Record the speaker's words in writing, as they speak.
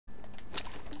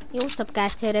Yo, what's up,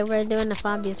 guys? Today we're doing the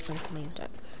Fabio Skin In.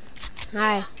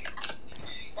 Hi.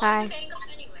 Hi.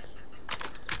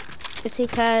 It's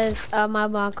because my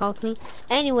mom called me.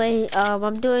 Anyway,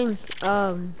 I'm doing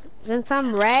since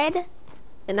I'm red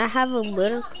and I have a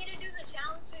little. Do you want me to do the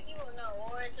challenge with you or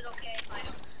no? Or is it okay if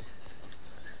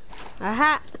I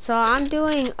don't? So I'm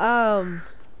doing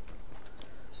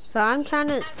so I'm trying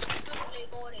to.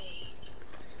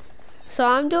 So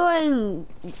I'm doing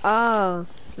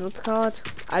what's it called?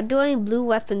 I'm doing blue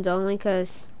weapons only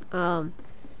because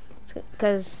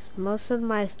most of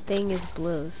my thing is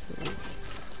blue. So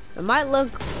it might look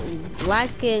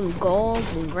black and gold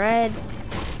and red.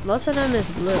 Most of them is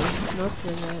blue. Most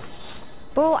of it.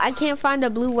 Bro, I can't find a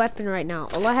blue weapon right now.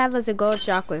 All I have is a gold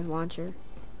shockwave launcher.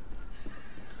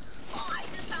 Oh, I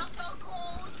just found the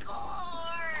gold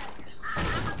score. I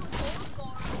have a gold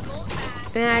score, gold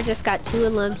pack. And I just got 2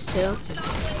 limbs too.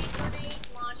 Shockwave grenade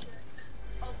launcher,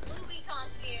 a blue recon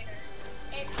scanner,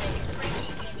 and 6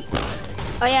 breaking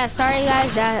minis. Oh yeah, sorry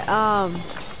guys that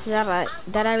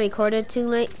I recorded too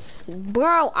late.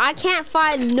 Bro, I can't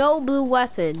find no blue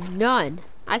weapon. None.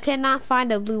 I cannot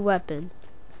find a blue weapon.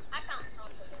 I found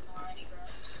tons of them already,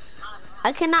 bro.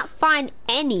 I cannot find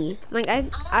any. Like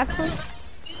I've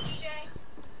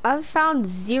found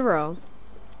 0.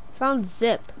 Found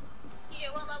zip.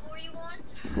 TJ, what level were you on?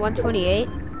 128.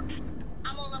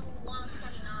 I'm on level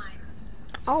 129.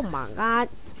 Oh my god.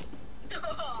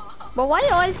 But why you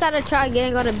always gotta try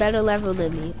getting on a better level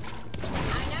than me? I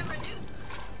never do.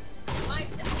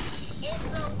 It's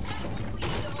so technically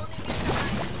the only reason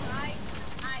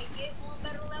I get on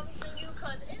better levels than you,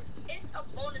 cause it's a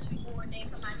bonus reward day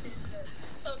for my sister.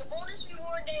 So the bonus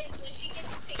reward day is when she gets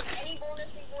to pick any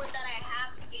bonus reward that I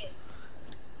have to get.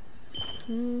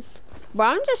 Bro,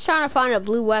 I'm just trying to find a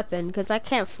blue weapon because I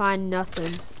can't find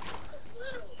nothing.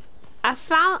 Literally. I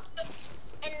found.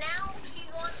 And now she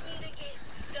wants me to get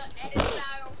the edit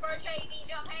style. First JV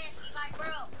jump hands, she's like,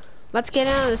 bro. Let's get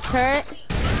in this turret.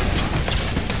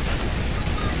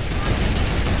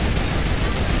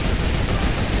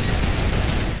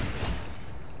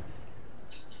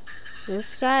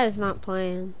 This guy is not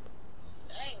playing.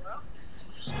 Dang, bro.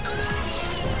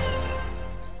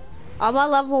 I'm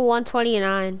on level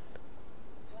 129.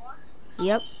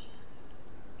 Yep.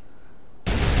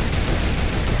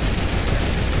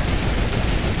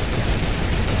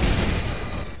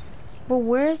 But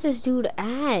where is this dude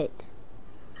at?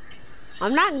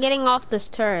 I'm not getting off this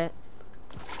turret.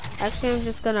 Actually, I'm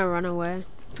just gonna run away.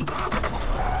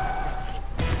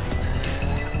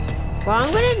 Well,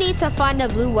 I'm gonna need to find a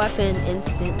blue weapon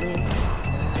instantly.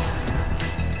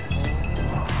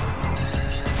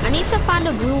 I need to find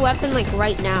a blue weapon like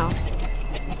right now.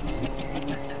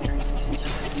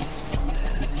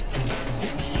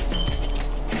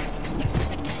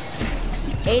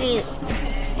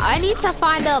 I need to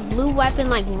find a blue weapon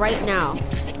like right now.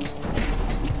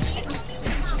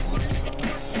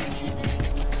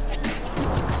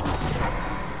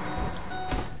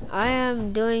 I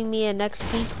am doing me an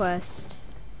XP quest.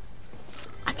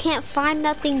 I can't find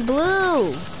nothing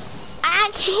blue. I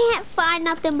can't find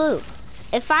nothing blue.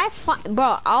 If I find,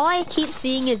 bro, all I keep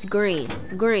seeing is green,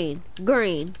 green,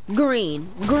 green, green,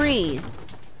 green.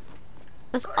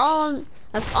 That's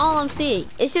all I'm seeing.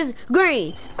 It's just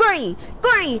green, green,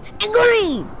 green, and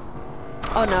green.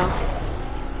 Oh no.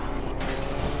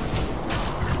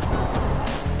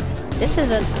 This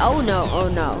is an oh no.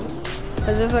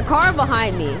 Because there's a car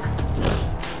behind me.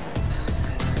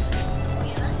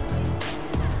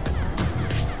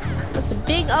 That's a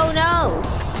big oh no.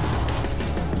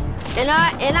 And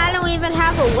I don't even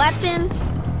have a weapon.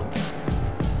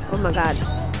 Oh my god.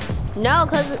 No,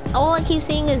 because all I keep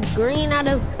seeing is green out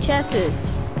of chests.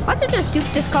 Why don't you just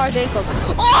juke this car's ankles?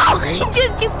 Oh, he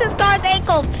just juked this car's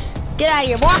ankles. Get out of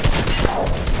here, boy.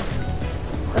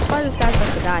 That's why this guy's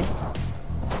about to die.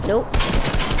 Nope.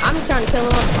 I'm just trying to kill him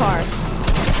with the car.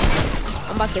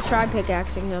 I'm about to try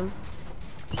pickaxing him.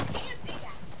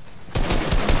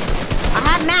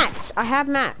 I have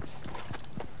mats.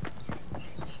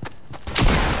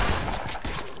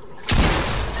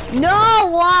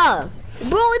 No!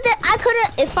 Bro, I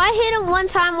could've, if I hit him one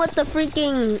time with the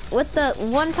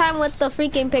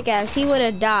freaking pickaxe, he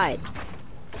would've died.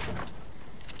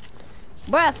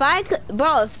 Bro,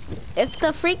 if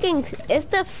the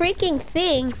freaking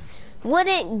thing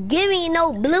wouldn't give me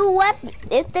no blue weapon,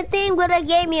 if the thing would've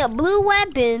gave me a blue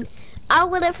weapon, I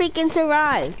would've freaking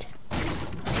survived.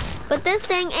 But this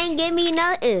thing ain't give me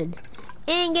nothing.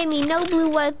 It ain't give me no blue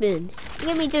weapon. It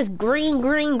gave me just green,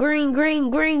 green, green, green,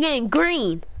 green, and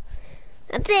green.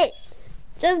 That's it.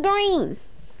 Just green.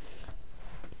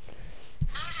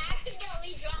 I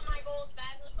accidentally dropped my gold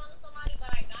badge in front of somebody,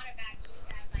 but I got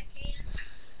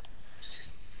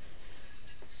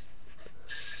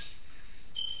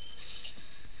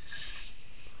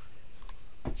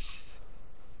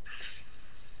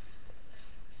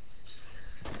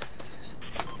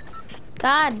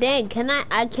God dang,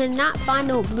 I cannot find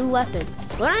no blue weapon.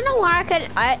 But I know where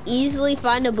I easily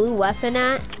find a blue weapon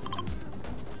at?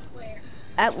 Where?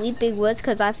 At Weeping Woods,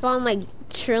 because I found like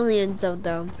trillions of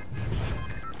them.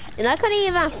 And I couldn't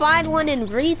even find one in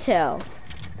retail.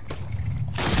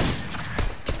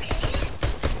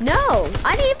 No,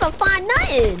 I didn't even find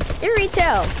nothing in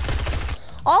retail.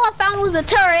 All I found was a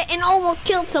turret and almost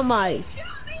killed somebody.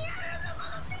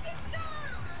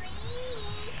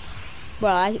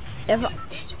 Bro, Did you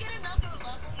get another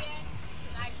level yet?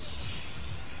 'Cause I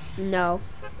didn't. No.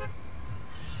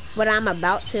 But I'm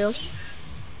about to.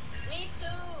 Me too.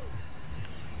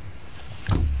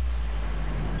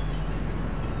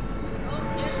 Oh,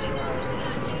 there she goes. She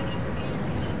got JD skins.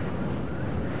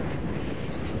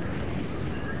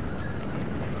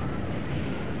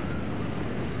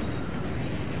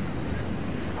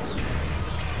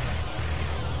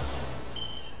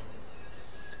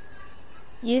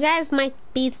 You guys might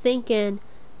be thinking,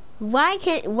 why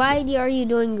are you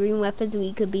doing green weapons when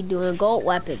you could be doing gold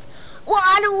weapons? Well,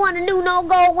 I don't want to do no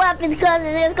gold weapons because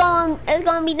it's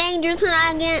gonna be dangerous and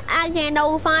I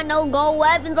can't find no gold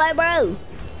weapons, like, bro.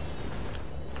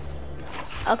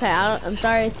 Okay, I'm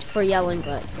sorry for yelling,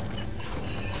 but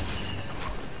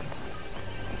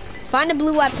find a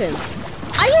blue weapon.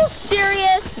 Are you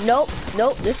serious? Nope,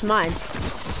 this is mine.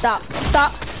 Stop.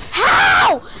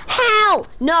 How?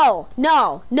 No.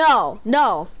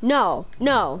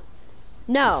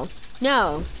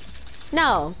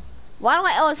 Why do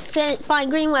I always find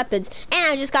green weapons?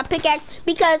 And I just got pickaxe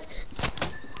because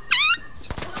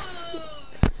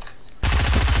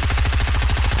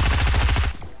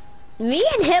me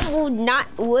and him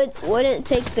wouldn't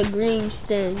take the green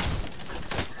thing.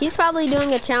 He's probably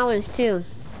doing a challenge too.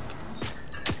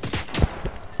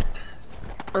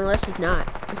 Unless he's not.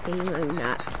 Okay, he's maybe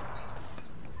not.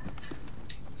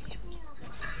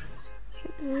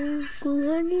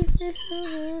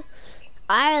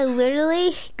 I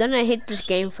literally gonna hit this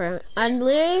game I'm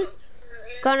literally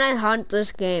gonna hunt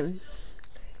this game.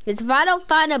 Because if I don't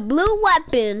find a blue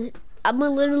weapon, I'm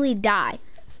gonna literally die.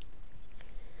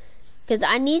 Because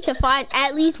I need to find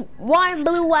at least one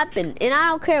blue weapon, and I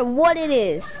don't care what it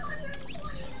is.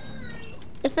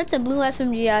 If it's a blue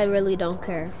SMG, I really don't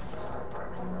care.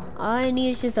 All I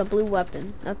need is just a blue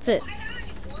weapon. That's it.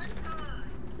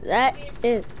 That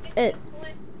is it.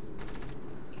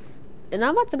 And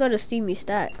I'm about to go to Steamy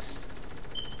Stacks.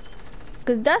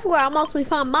 Because that's where I mostly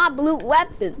find my blue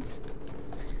weapons.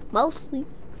 Mostly.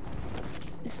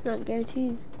 It's not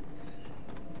guaranteed.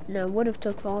 No, would have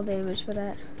took fall damage for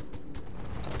that.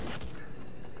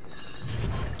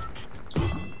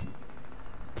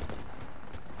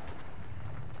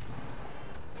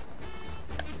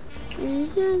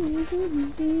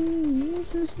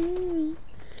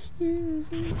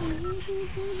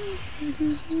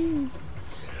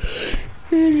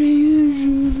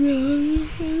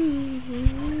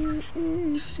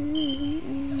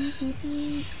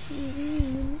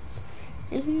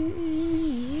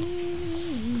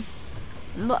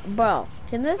 Bro,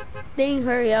 can this thing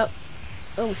hurry up?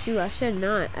 Oh shoot, I should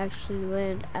not actually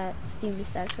land at Steamy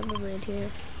Stacks. I'm gonna land here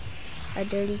at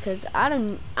Dirty because I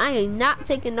am not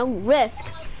taking no risk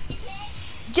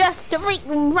just to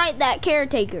write that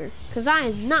caretaker, because I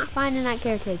am not finding that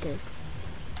caretaker.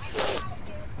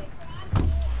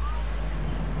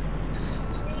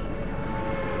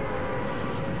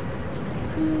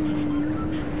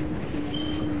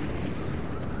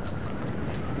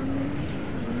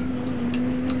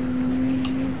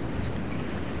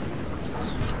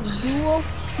 Dual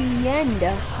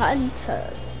Pienda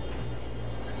Hunters.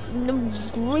 The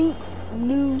great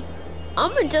new.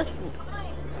 I'ma just.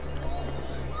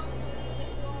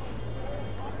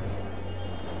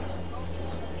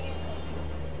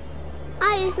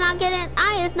 I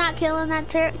is not killing that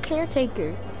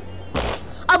caretaker.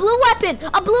 A blue weapon!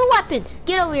 A blue weapon!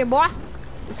 Get over here, boy.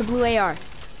 It's a blue AR.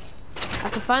 I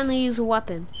can finally use a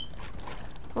weapon.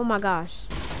 Oh my gosh.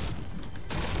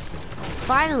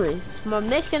 Finally, it's my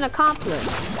mission accomplished.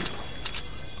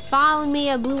 Find me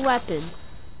a blue weapon.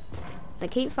 I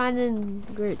keep finding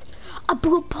grids. A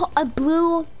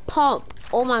blue pump.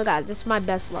 Oh my god, this is my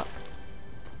best luck.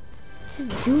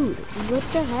 Dude, what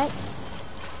the heck?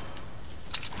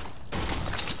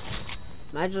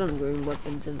 Imagine green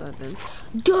weapons and nothing.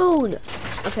 Dude!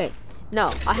 Okay,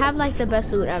 no, I have like the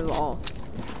best loot out of all.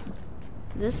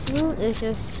 This loot is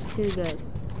just too good.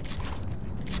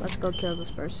 Let's go kill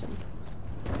this person.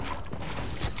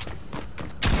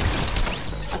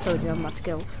 I told you I'm about to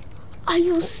kill. Are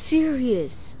you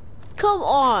serious? Come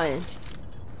on.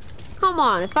 Come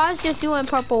on, if I was just doing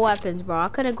purple weapons, bro, I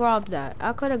could have grabbed that.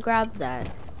 I could have grabbed that.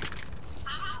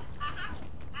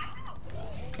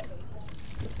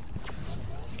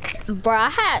 Bro,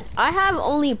 I have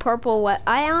only purple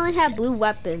I only have blue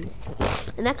weapons.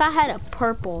 And that guy had a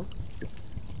purple.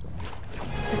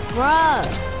 Bruh.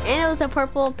 And it was a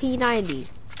purple P90.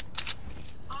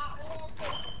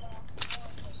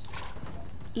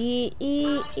 E.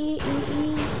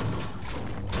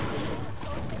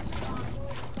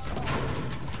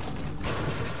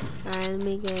 Alright, let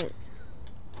me get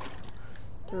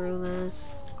through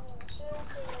this.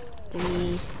 Give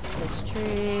me this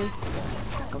tree.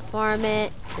 Go farm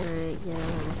it. Alright,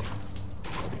 yeah.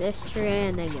 This tree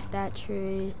and then get that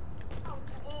tree.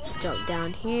 Jump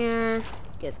down here.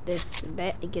 Get this.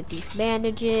 Get these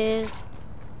bandages.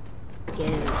 Get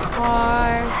in this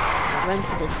car. Run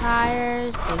to the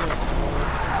tires. Then get.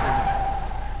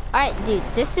 Alright, dude.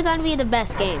 This is gonna be the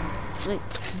best game. Like,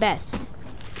 best.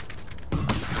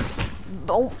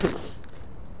 Oh.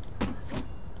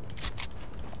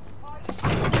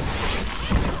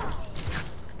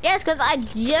 Yes, because I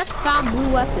just found blue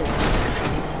weapons.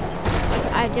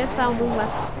 I just found blue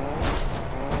weapons.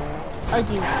 Oh,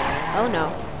 Jesus. Oh,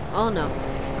 no. Oh, no.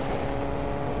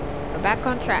 Okay. We're back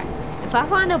on track. If I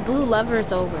find a blue lever,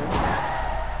 it's over.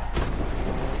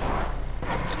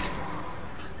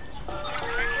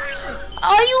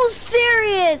 Are you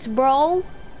serious, bro?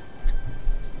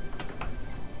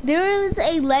 There is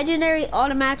a legendary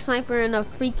automatic sniper in a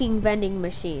freaking vending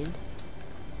machine.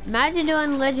 Imagine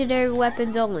doing legendary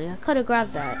weapons only. I could have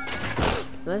grabbed that.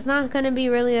 But it's not gonna be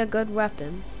really a good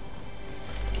weapon.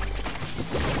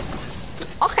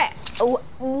 Okay,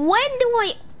 when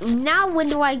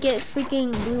do I get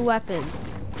freaking blue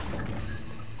weapons?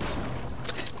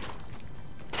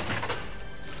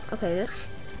 Okay, this.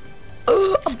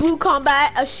 A blue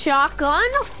combat, a shotgun?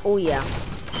 Oh yeah.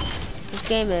 This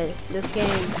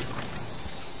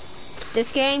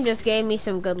game just gave me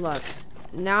some good luck.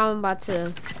 Now I'm about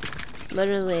to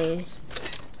literally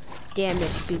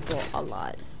damage people a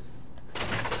lot.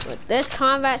 With this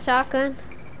combat shotgun,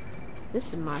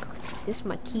 this is my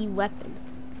key weapon.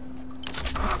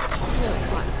 I really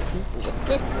want people with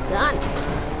this gun.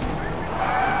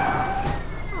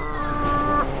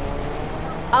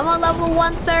 I'm on level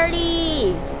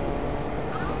 130.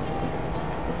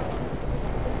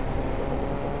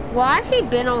 Well, I actually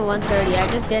been on 130. I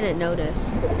just didn't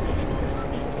notice.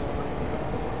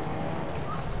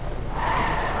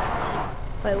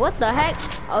 Wait, what the heck?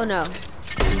 Oh no.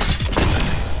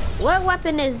 What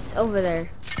weapon is over there?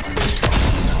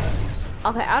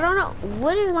 Okay, I don't know.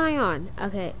 What is going on?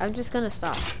 Okay, I'm just gonna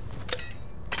stop.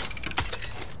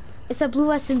 It's a blue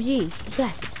SMG.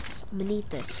 Yes, I'm gonna need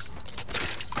this.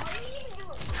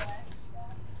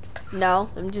 No,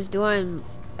 I'm just doing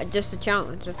just a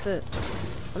challenge. That's it.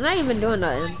 I'm not even doing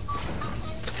nothing.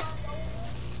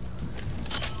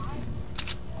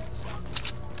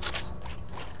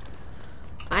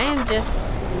 I am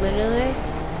just literally.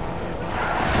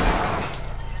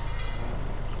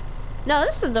 No,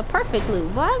 this is the perfect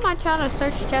loot. Why am I trying to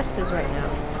search chests right now?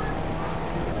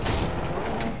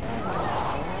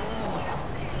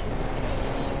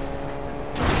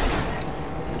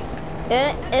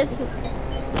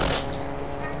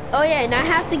 Oh yeah, and I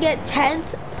have to get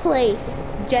 10th place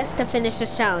just to finish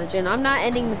this challenge, and I'm not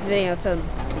ending this video until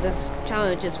this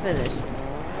challenge is finished.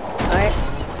 Alright?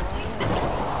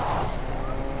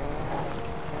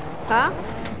 Huh?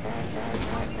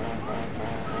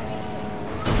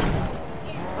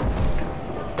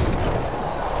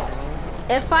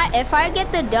 If I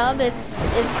get the dub, it's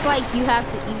like you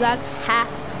guys have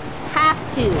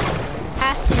to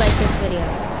like this video.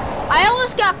 I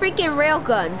almost got freaking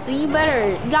railgun, so you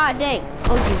better, god dang.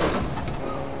 Oh Jesus.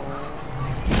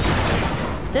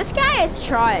 This guy is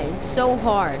trying so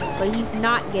hard, but he's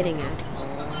not getting it.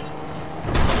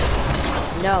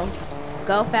 No,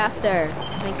 go faster.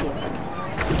 Thank you.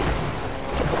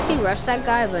 She rushed that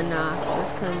guy, but nah,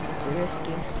 this comes too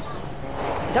risky.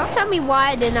 Don't tell me why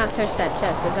I did not search that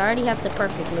chest, because I already have the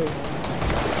perfect loot.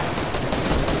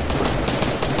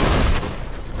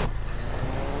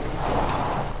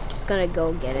 Just gonna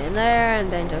go get in there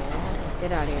and then just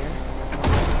get out of here.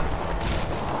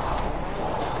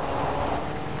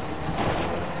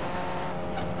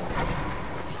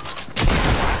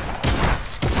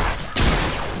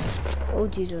 Oh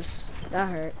Jesus, that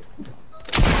hurt.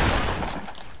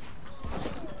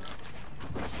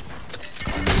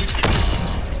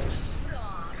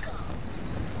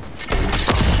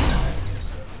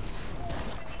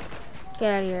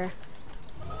 Get out of here.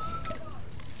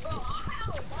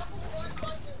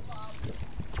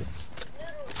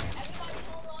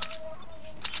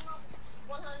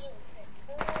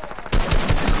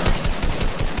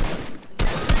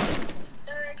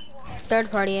 Third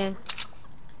party in.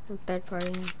 Third party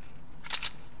in.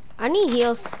 I need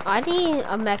heals. I need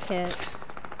a mech kit.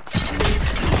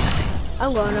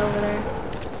 I'm going over there.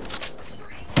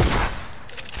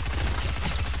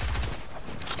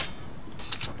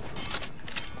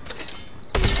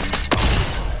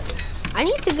 I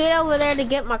need to get over there to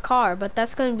get my car, but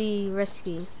that's gonna be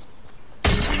risky.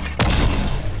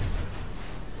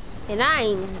 And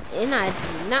I do not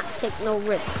take no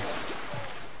risks.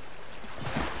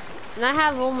 And I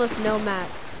have almost no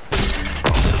mats.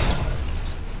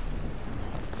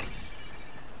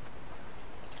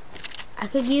 I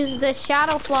could use the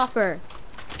shadow flopper.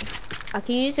 I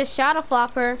can use the shadow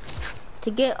flopper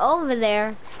to get over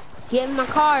there, get in my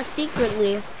car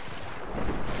secretly,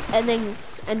 and then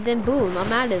boom,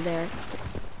 I'm out of there.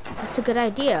 That's a good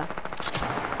idea.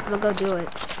 I'm gonna go do it.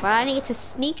 But I need to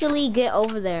sneakily get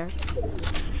over there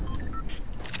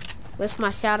with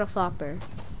my shadow flopper.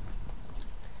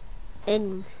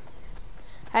 And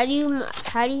how do you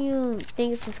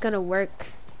think this is gonna work?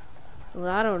 Well,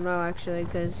 I don't know actually,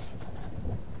 cause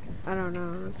I don't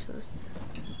know actually.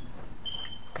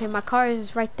 Okay, my car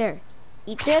is right there.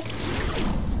 Eat this.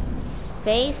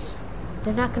 Face.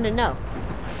 They're not gonna know.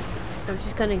 So I'm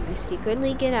just gonna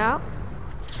secretly get out.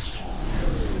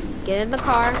 Get in the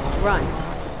car. Run.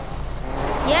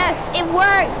 Yes, it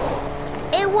worked.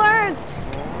 It worked.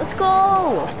 Let's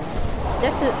go.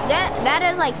 That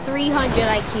is like 300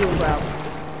 IQ, bro.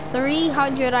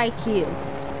 300 IQ.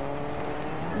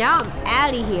 Now I'm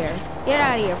out of here. Get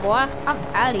out of here, boy. I'm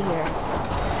out of here.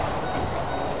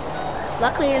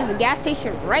 Luckily, there's a gas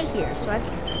station right here, so I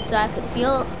could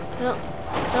fill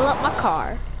up my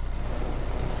car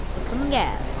with some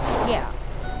gas. Yeah.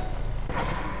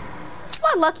 It's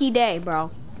my lucky day,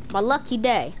 bro. My lucky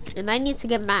day, and I need to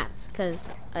get mats because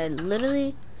I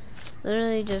literally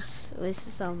just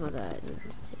wasted some of that.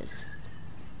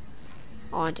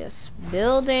 Just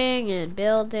building and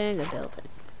building and building.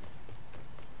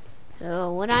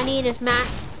 So what I need is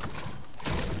mats.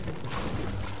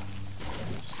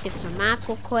 Just get some mats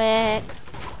real quick.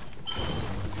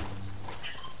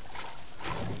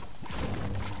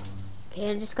 Okay,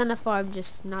 I'm just gonna farm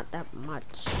just not that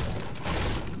much.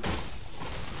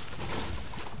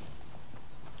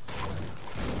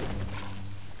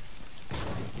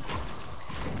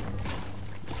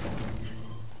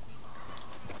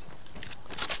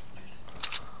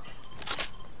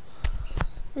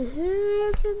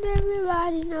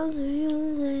 Everybody knows the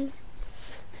music.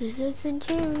 This is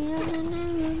Centurion and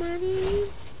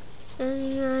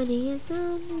everybody is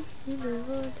something in the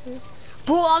water.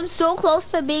 Bro, I'm so close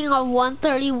to being on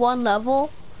 131 level.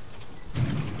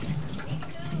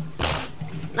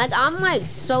 Like I'm like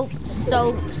so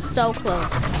close.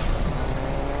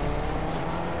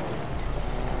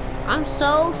 I'm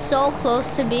so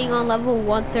close to being on level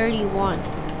 131.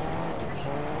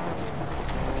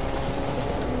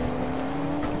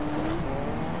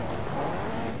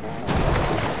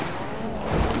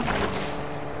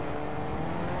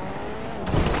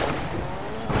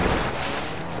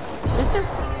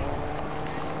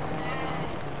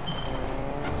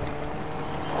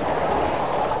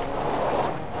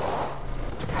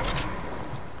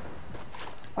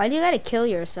 Why do you gotta kill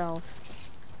yourself?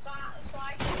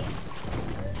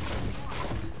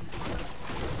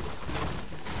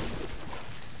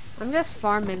 I'm just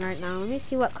farming right now. Let me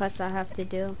see what quests I have to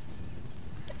do.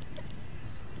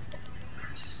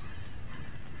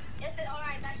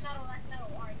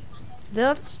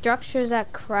 Build structures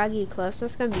at craggy cliffs.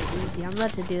 That's gonna be easy. I'm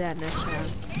about to do that next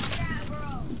round.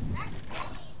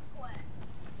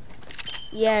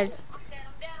 Yeah.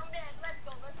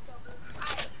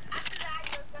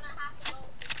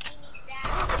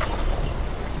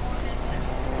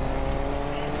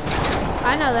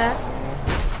 I know that.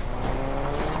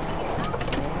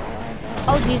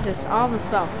 Oh Jesus, I almost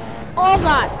fell. Oh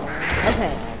God.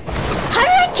 Okay. How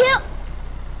did I kill?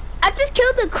 I just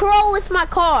killed a crow with my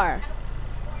car.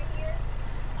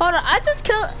 Hold on, I just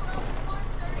killed.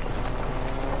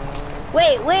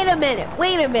 Wait a minute.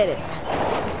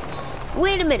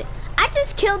 I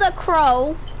just killed a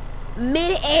crow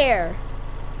mid-air.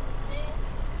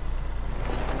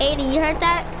 Aiden, you heard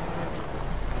that?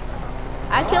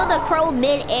 I killed a crow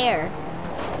mid-air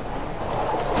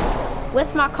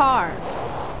with my car.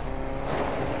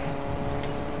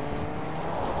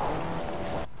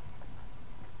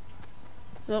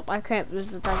 Nope, I can't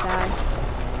visit that guy.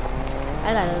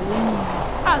 I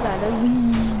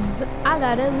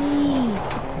gotta leave.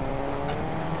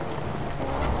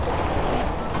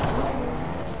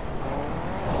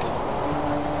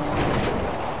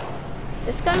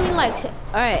 It's gonna be like,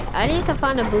 alright, I need to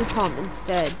find a blue pump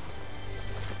instead.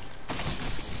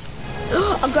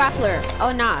 A grappler.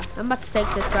 Oh nah, I'm about to take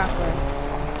this grappler.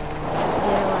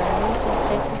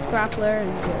 grappler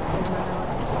and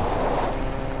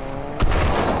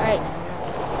alright.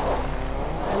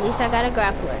 At least I got a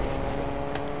grappler.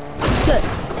 Good.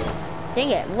 Dang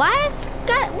it. Why is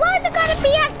it gotta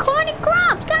be at corn and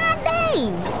crops? God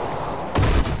dang.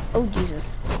 Oh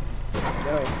Jesus.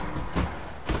 No.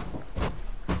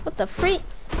 What the freak?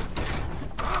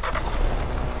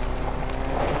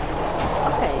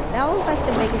 Okay, that was like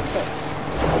the biggest fish.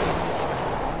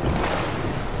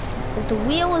 Cause the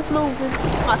wheel was moving,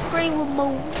 my screen was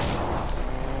moving.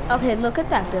 Okay, look at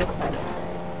that build.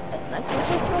 Like they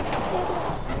just left it there.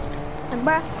 Like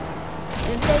bruh,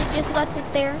 they just left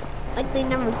it there. Like they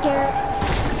never cared.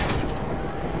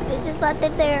 They just left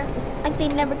it there. Like they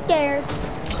never cared.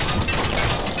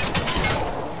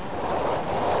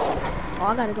 Oh,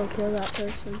 I gotta go kill that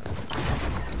person.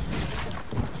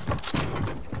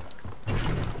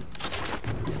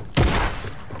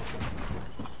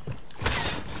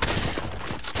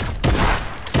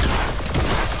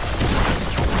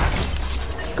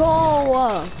 Let's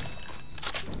go!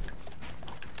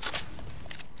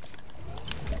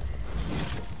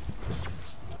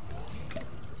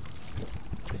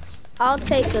 I'll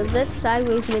take this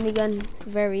sideways minigun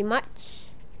very much.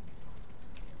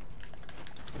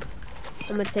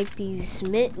 I'm gonna take these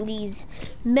meds.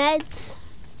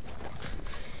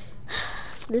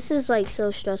 This is like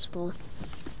so stressful.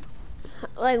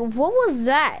 Like, what was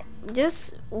that?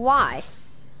 Just why?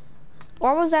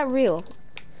 Or was that real?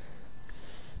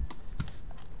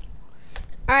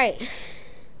 All right.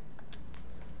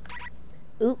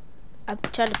 Oop! I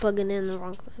tried to plug it in the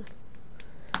wrong thing.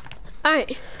 All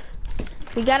right.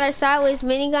 We got our sideways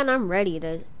minigun. I'm ready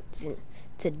to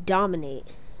dominate.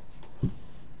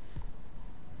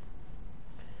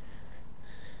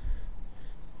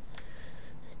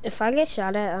 If I get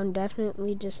shot at, I'm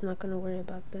definitely just not gonna worry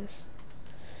about this.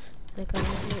 Like I am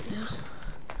right now.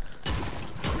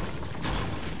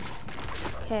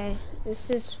 Okay, this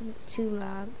is too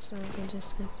loud, so I'm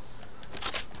just gonna.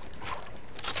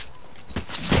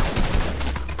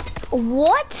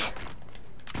 What?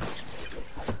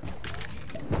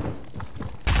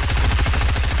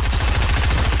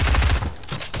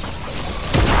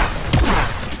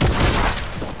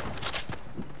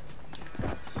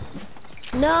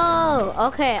 No,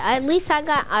 okay, at least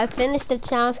I finished the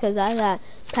challenge because I got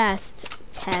past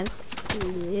 10.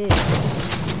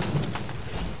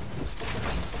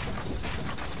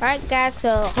 Alright guys,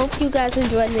 so hope you guys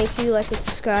enjoyed. Make sure you like and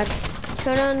subscribe.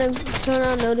 Turn on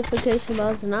notification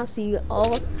bells, and I'll see you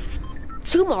all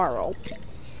tomorrow.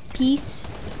 Peace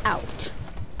out.